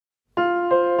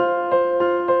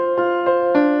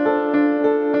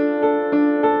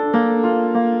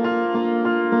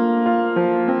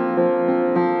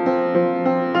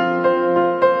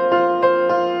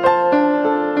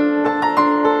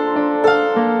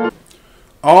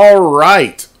All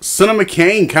right, Cinema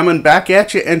Kane coming back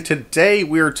at you, and today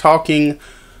we are talking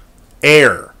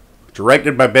Air,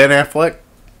 directed by Ben Affleck,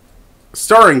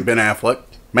 starring Ben Affleck,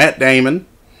 Matt Damon,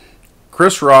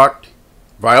 Chris Rock,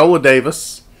 Viola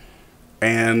Davis,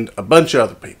 and a bunch of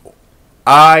other people.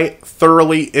 I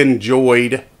thoroughly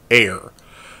enjoyed Air.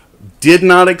 Did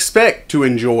not expect to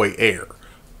enjoy Air.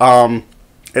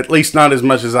 At least not as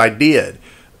much as I did.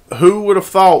 Who would have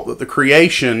thought that the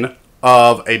creation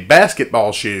of a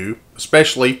basketball shoe,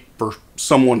 especially for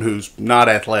someone who's not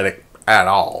athletic at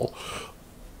all,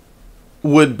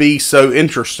 would be so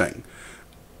interesting?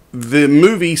 The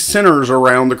movie centers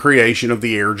around the creation of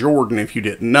the Air Jordan, if you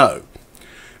didn't know.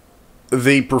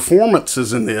 The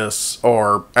performances in this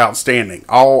are outstanding.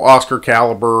 All Oscar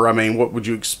caliber. I mean, what would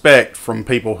you expect from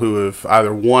people who have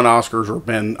either won Oscars or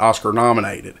been Oscar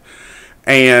nominated?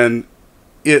 And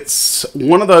it's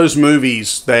one of those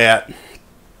movies that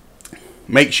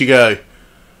makes you go,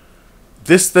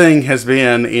 this thing has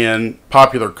been in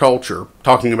popular culture,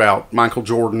 talking about Michael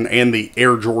Jordan and the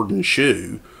Air Jordan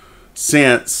shoe,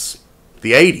 since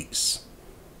the 80s.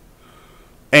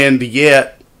 And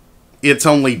yet, it's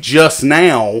only just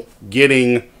now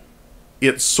getting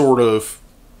its sort of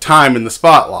time in the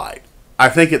spotlight. I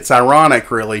think it's ironic,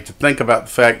 really, to think about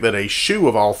the fact that a shoe,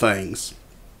 of all things,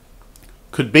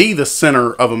 could be the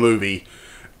center of a movie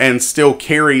and still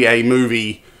carry a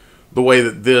movie the way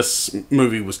that this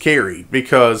movie was carried,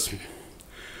 because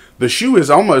the shoe is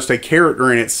almost a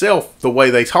character in itself, the way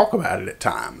they talk about it at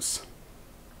times.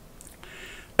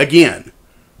 Again,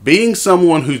 being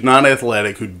someone who's not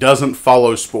athletic, who doesn't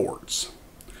follow sports,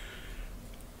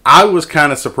 I was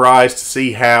kind of surprised to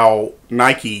see how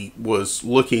Nike was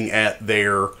looking at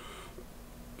their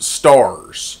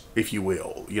stars, if you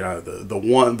will. You know,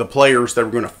 the players they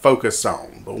were going to focus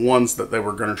on, the ones that they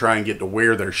were going to try and get to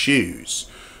wear their shoes.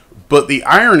 But the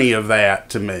irony of that,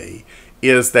 to me,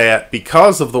 is that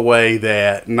because of the way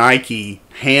that Nike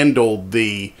handled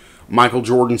the Michael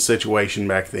Jordan situation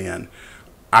back then,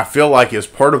 I feel like is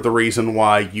part of the reason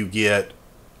why you get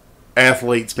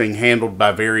athletes being handled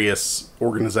by various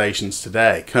organizations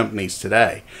today, companies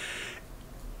today.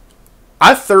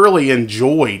 I thoroughly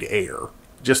enjoyed Air,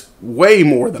 just way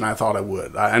more than I thought I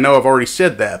would. I know I've already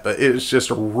said that, but it was just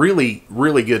a really,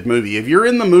 really good movie. If you're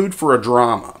in the mood for a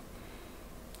drama,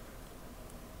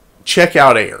 check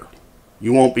out Air.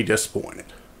 You won't be disappointed.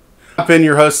 I've been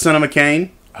your host, Cinema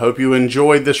Kane. I hope you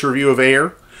enjoyed this review of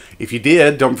Air. If you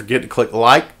did, don't forget to click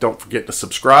like. Don't forget to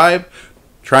subscribe.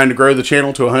 Trying to grow the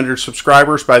channel to 100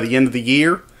 subscribers by the end of the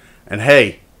year. And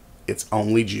hey, it's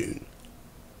only June.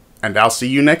 And I'll see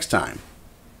you next time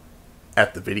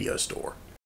at the video store.